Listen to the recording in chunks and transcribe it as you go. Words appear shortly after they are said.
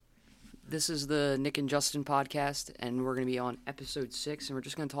This is the Nick and Justin podcast, and we're going to be on episode 6, and we're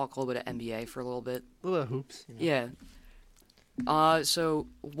just going to talk a little bit of NBA for a little bit. A little bit of hoops. Yeah. So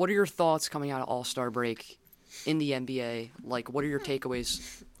what are your thoughts coming out of All-Star break in the NBA? Like, what are your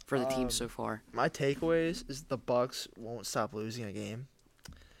takeaways for the team so far? My takeaways is the Bucks won't stop losing a game.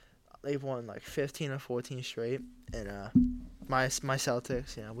 They've won like 15 or 14 straight, and my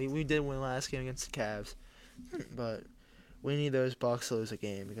Celtics, we did win last game against the Cavs, but we need those Bucks to lose a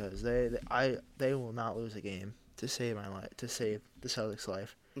game because they will not lose a game to save my life, to save the Celtics'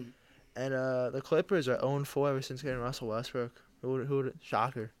 life. Mm. And the Clippers are 0-4 ever since getting Russell Westbrook. Who would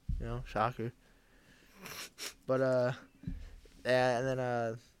shocker, shocker. But and then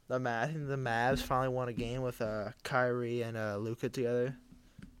I think the Mavs finally won a game with Kyrie and Luka together,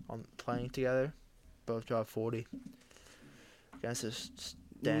 playing together. Both dropped 40 against this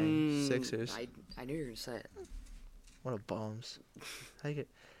dang Sixers. I knew you were going to say it. What a bums. How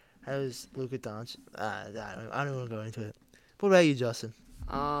was Luka Doncic? I don't want to go into it. What about you, Justin?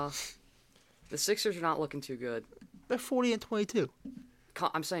 The Sixers are not looking too good. They're 40-22.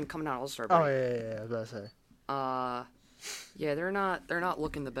 I'm saying coming out of All-Star break. Oh yeah. I was about to say. Yeah, they're not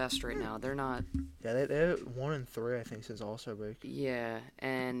looking the best right now. They're not. Yeah, they're 1-3 I think since All-Star break. Yeah,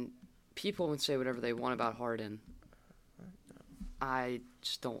 and people would say whatever they want about Harden. I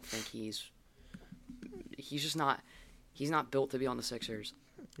just don't think he's just not. He's not built to be on the Sixers.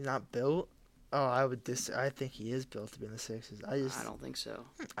 He's not built? Oh, I think he is built to be in the Sixers. I don't think so.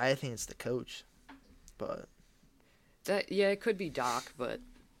 I think it's the coach. But it could be Doc, but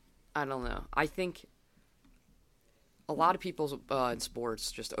I don't know. I think a lot of people in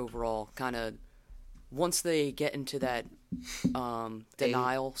sports just overall kind of once they get into that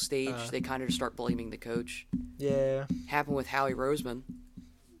denial stage, they kind of just start blaming the coach. Yeah. Happened with Howie Roseman.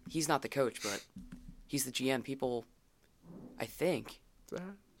 He's not the coach, but he's the GM. People, I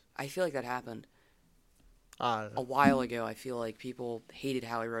feel like that happened I don't know. a while ago. I feel like people hated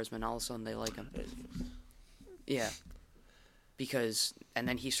Howie Roseman. All of a sudden, they like him. Yeah, and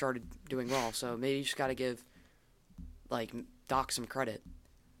then he started doing well. So maybe you just got to give Doc some credit.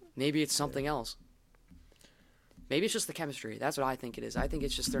 Maybe it's something else. Maybe it's just the chemistry. That's what I think it is. I think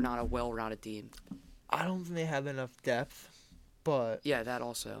it's just they're not a well-rounded team. I don't think they have enough depth, but Yeah, that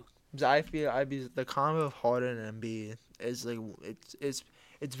also. I feel the combo of Harden and Embiid is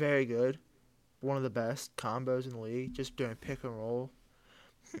it's very good, one of the best combos in the league, just doing pick and roll.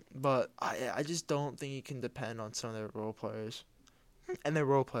 But I just don't think you can depend on some of their role players, and their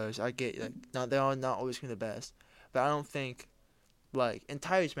role players. I get they are not always going to be the best, but I don't think and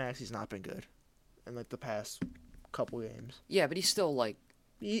Tyrese Maxey's not been good in the past couple games. Yeah, but he's still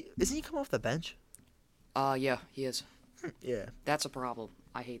Isn't he come off the bench? Yeah, he is. Yeah. That's a problem.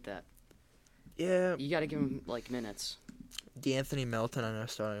 I hate that. Yeah. You got to give him minutes. D'Anthony Melton, I know,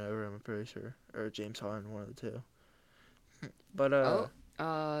 starting over him, I'm pretty sure. Or James Harden, one of the two. But, no,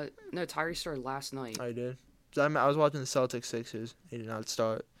 Tyrese started last night. I did. I was watching the Celtics Sixers. He did not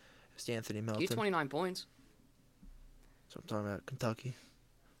start. It was D'Anthony Melton. He had 29 points. So I'm talking about Kentucky.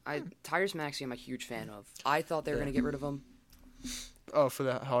 Tyrese Maxey, I'm a huge fan of. I thought they were going to get rid of him. Oh, for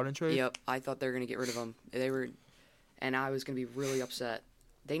the Harden trade? Yep, I thought they were going to get rid of him. And I was going to be really upset.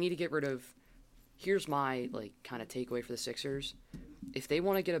 They need to get rid of. Here's my kind of takeaway for the Sixers. If they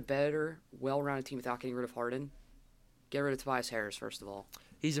want to get a better, well-rounded team without getting rid of Harden, get rid of Tobias Harris first of all.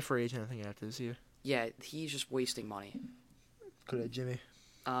 He's a free agent, I think, after this year. Yeah, he's just wasting money. Go ahead, Jimmy.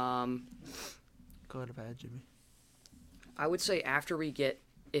 Go ahead, Jimmy. I would say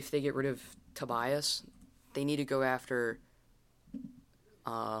if they get rid of Tobias, they need to go after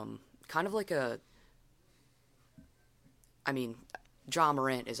kind of Ja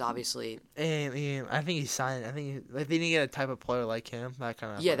Morant is obviously... And I think he's signed. I think they need to get a type of player like him. That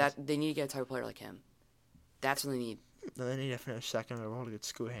kind of... Yeah, they need to get a type of player like him. That's what they need. No, they need to finish second overall to get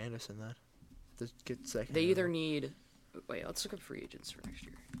Scoot Henderson then. To get second. They either need... Wait, let's look up free agents for next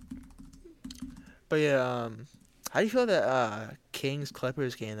year. But yeah, how do you feel that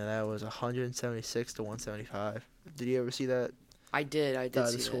Kings-Clippers game that was 176-175? Did you ever see that? I did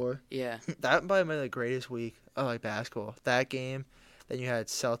see the score? That. Yeah. That might have been the greatest week of basketball. That game, then you had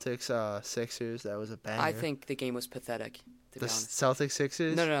Celtics, Sixers. That was a banger. I think the game was pathetic, to be honest. Celtics,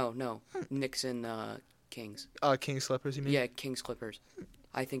 Sixers? No. Knicks and Kings. Kings-Clippers, you mean? Yeah, Kings-Clippers.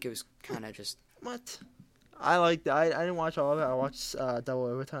 I think it was kind of just... What? I didn't watch all of it. I watched double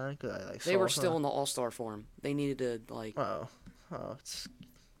overtime because They were still in the All-Star form. They needed to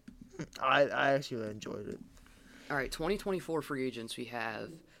I actually really enjoyed it. All right, 2024 free agents. We have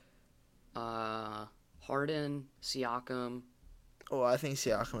Harden, Siakam. Oh, I think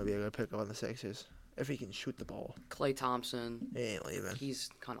Siakam would be a good pickup on the Sixers if he can shoot the ball. Klay Thompson. He ain't leaving. He's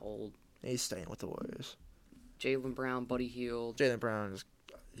kind of old. He's staying with the Warriors. Jaylen Brown, Buddy Hield, Jaylen Brown is.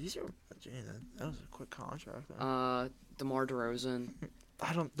 That was a quick contract. Though. DeMar DeRozan.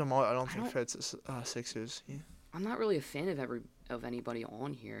 I don't think fits Sixers. Yeah. I'm not really a fan of anybody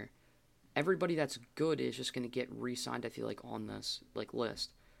on here. Everybody that's good is just going to get re-signed, I feel like, on this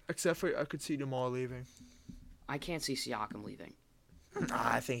list. Except for I could see DeMar leaving. I can't see Siakam leaving.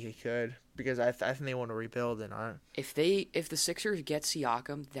 I think he could because I think they want to rebuild and If the Sixers get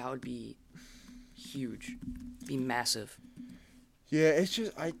Siakam, that would be huge. Be massive. Yeah, it's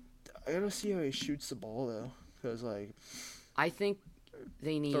just I gotta see how he shoots the ball though, because I think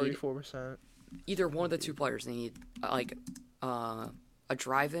they need 34%. Either one of the two players. They need a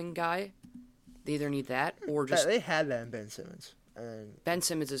driving guy. They either need that or just They had that in Ben Simmons. And Ben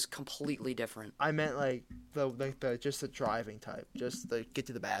Simmons is completely different. I meant just the driving type, just get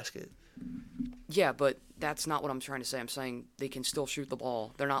to the basket. Yeah, but that's not what I'm trying to say. I'm saying they can still shoot the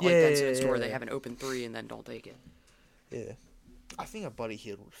ball. They're not like Ben Simmons where they have an open three and then don't take it. Yeah, I think a Buddy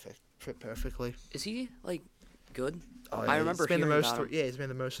Hield would fit perfectly. Is he good? Oh, yeah. I remember hearing about him. Yeah, he's been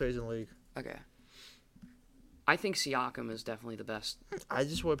the most threes in the league. Okay. I think Siakam is definitely the best. I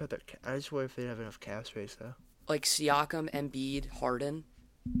just worry if they have enough cap space though. Like Siakam, Embiid, Harden.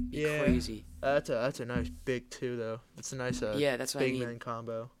 Yeah, crazy. That's a nice big two though. That's a nice that's what big I mean. man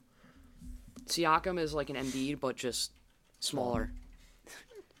combo. Siakam is like an Embiid but just smaller.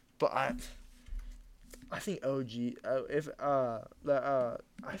 But I think OG. I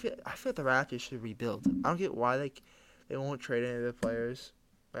feel like the Raptors should rebuild. I don't get why they won't trade any of the players.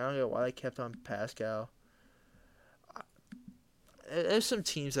 I don't get why they kept on Pascal. There's some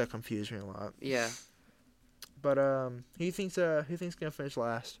teams that confuse me a lot. Yeah. But who do you think's gonna finish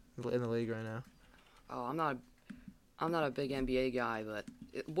last in the league right now? Oh, I'm not a big NBA guy, but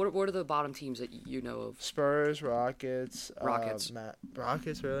what are the bottom teams that you know of? Spurs, Rockets. Rockets.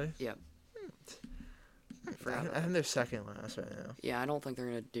 Rockets, really? Yeah. I think they're second last right now. Yeah, I don't think they're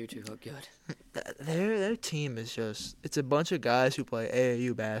gonna do too good. Their team is it's a bunch of guys who play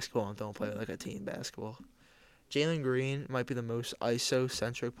AAU basketball and don't play like a team basketball. Jalen Green might be the most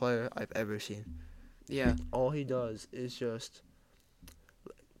ISO-centric player I've ever seen. Yeah. All he does is just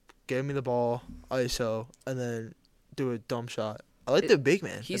give me the ball, ISO, and then do a dumb shot. I like the big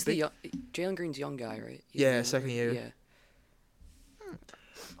man. He's Jalen Green's young guy, right? Yeah, second year. Yeah.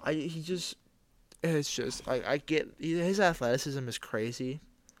 I get his athleticism is crazy,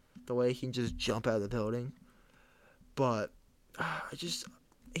 the way he can just jump out of the building, but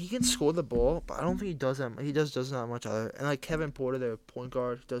he can score the ball, but I don't think he does that. He does not much other. And like Kevin Porter, their point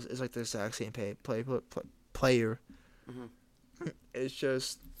guard, is like the exact same player. Mm-hmm. It's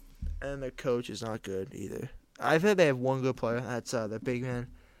just, and their coach is not good either. I've heard they have one good player. That's the big man,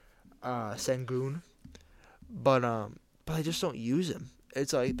 Sengun, but I just don't use him.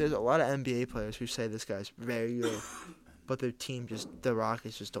 It's like there's a lot of NBA players who say this guy's very good, but their team the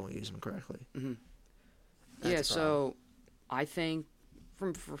Rockets just don't use him correctly. Mm-hmm. Yeah, so I think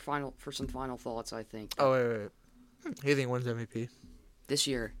for some final thoughts, I think. Oh wait. Who do you think wins MVP this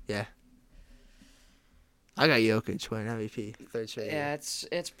year? Yeah. I got Jokic winning MVP third straight. Yeah,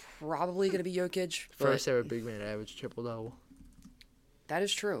 it's probably gonna be Jokic. First ever big man average triple double. That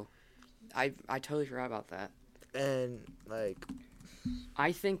is true. I totally forgot about that. And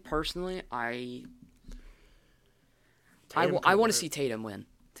I think personally, I want to see Tatum win.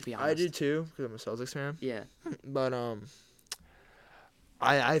 To be honest, I do too because I'm a Celtics fan. Yeah, but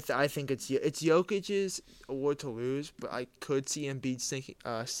I think it's Jokic's award to lose, but I could see Embiid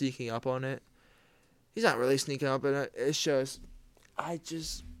sneaking up on it. He's not really sneaking up on it. It's just, I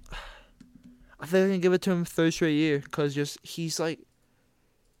think I can give it to him third straight year because he's like.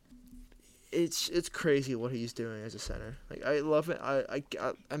 It's crazy what he's doing as a center. Like I love it.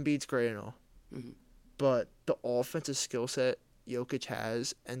 Embiid's great and all, mm-hmm. but the offensive skill set Jokic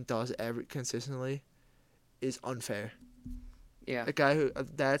has and does consistently is unfair. Yeah, A guy who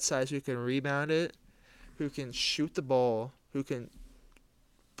that size who can rebound it, who can shoot the ball, who can.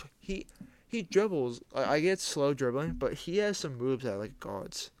 He dribbles. I get slow dribbling, but he has some moves that like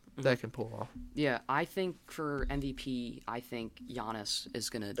guards that can pull off. Yeah, I think for MVP, I think Giannis is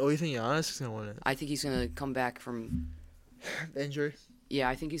gonna. Oh, you think Giannis is gonna win it? I think he's gonna come back from injury. Yeah,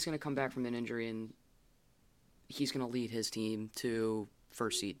 I think he's gonna come back from an injury and he's gonna lead his team to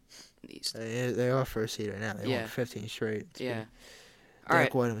first seed in the East. They are first seed right now. They won 15 straight. Yeah. All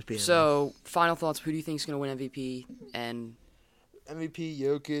right. So, final thoughts. Who do you think is gonna win MVP? And MVP,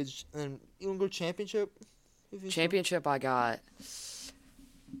 Jokic, and you wanna go championship? Championship, I got.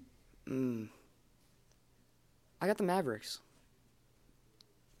 I got the Mavericks.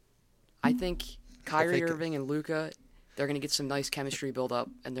 I think Kyrie Irving and Luka They're gonna get some nice chemistry build up,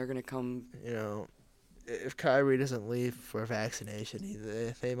 and they're gonna come. You know, if Kyrie doesn't leave for vaccination,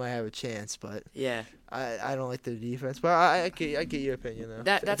 either they might have a chance. But Yeah, I don't like their defense. But I get your opinion though.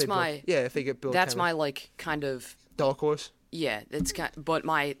 That's my. If they get Bill. That's my like kind of. dark horse. Yeah, it's kind. But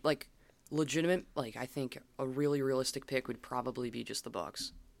my like legitimate like I think a really realistic pick would probably be just the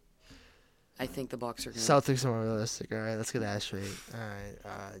Bucks. I think the Bucks are gonna. Celtics are more realistic. All right, let's get that straight. All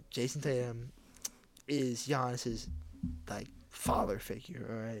right, Jason Tatum is Giannis's like father figure.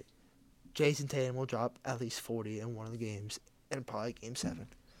 All right, Jason Tatum will drop at least 40 in one of the games, and probably Game 7.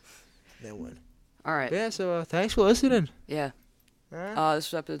 They win. All right. Yeah. So thanks for listening. Yeah. All right.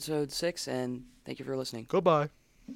 This was episode 6, and thank you for listening. Goodbye.